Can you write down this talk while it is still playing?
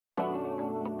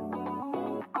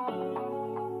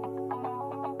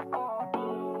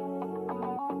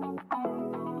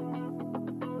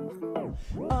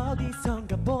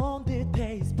어디선가 본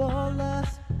듯해 is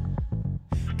ballers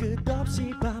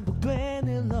끝없이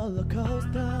반복되는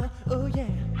롤러코스터 oh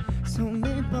yeah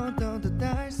손을 뻗어도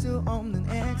닿을 수 없는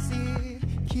exit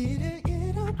길을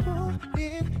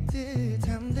잃어버린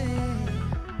듯한데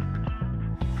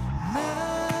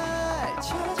날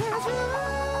찾아줘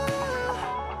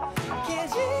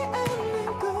깨지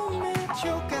않는 꿈의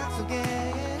조각 속에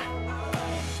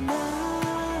날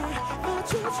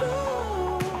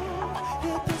맞춰줘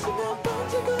흩어지면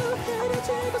번지고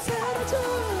흐려지고 사라져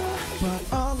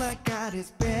But all I got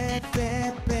is bad,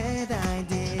 bad, bad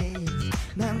ideas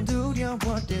난 두려워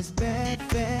this bad,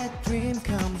 bad dream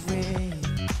comes real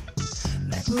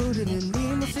날 부르는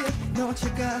네 모습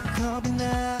놓칠까 겁이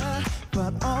나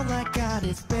But all I got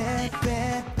is bad,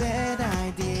 bad, bad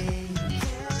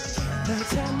ideas 널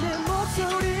찾는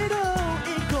목소리로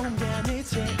이 공간을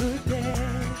채울 때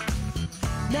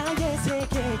나의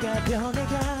세계가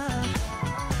변해가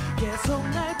계속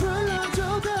날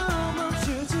불러줘도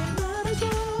멈추지 말아줘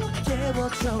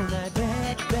깨워줘 날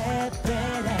bad bad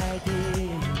bad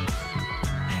idea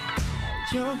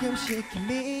조금씩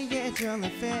희미해져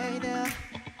날 fade out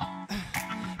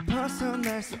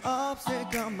벗어날 수 없을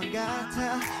것만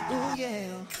같아 Ooh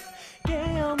yeah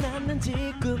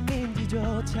깨어났는지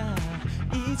꿈인지조차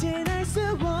이젠 알 수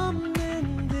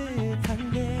없는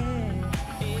듯한데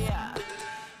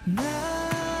날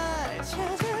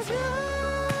찾아줘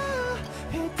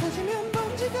흩어지면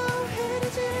번지고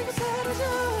흐려지고 사라져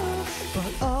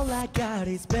But all I got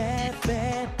is bad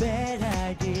bad bad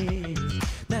ideas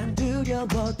난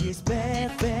두려워 this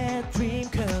bad bad dream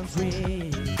comes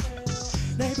real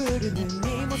날 부르는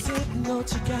네 모습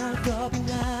놓칠까 겁이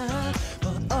나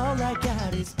But all I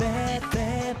got is bad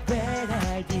bad bad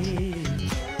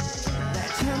ideas 날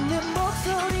찾는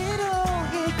목소리로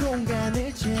이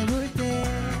공간을 채울 때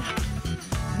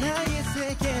나의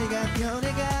세계가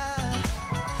변해가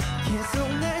계속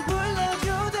날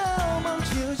불러줘도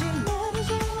멈추지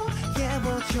말아줘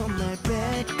깨워줘 날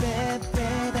bad bad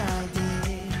bad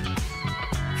idea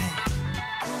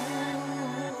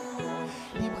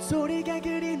네 목소리가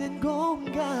그리는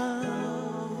공간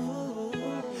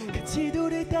그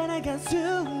지도를 따라간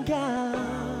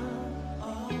순간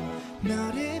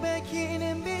너를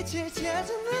밝히는 빛을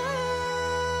찾아 나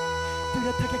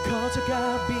뚜렷하게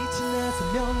커져가 빛이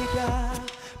나서 명예가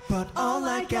But all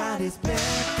I got is bad,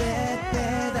 bad,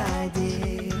 bad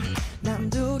idea 난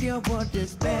두려워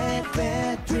this bad,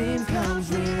 bad dream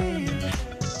comes real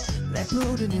날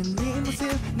부르는 네 모습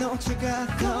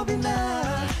놓칠까 겁이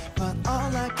나 But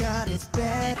all I got is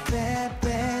bad, bad,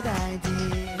 bad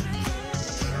idea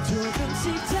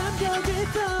조금씩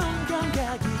잠겨있던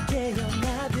감각이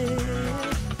깨어나듯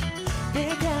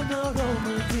내가 너로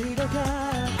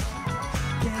물들어가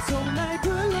계속 날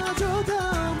불러줘도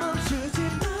멈추지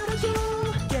말아줘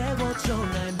깨워줘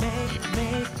날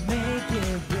make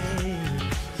it real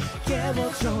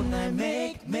깨워줘 날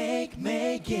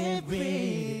make it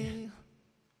real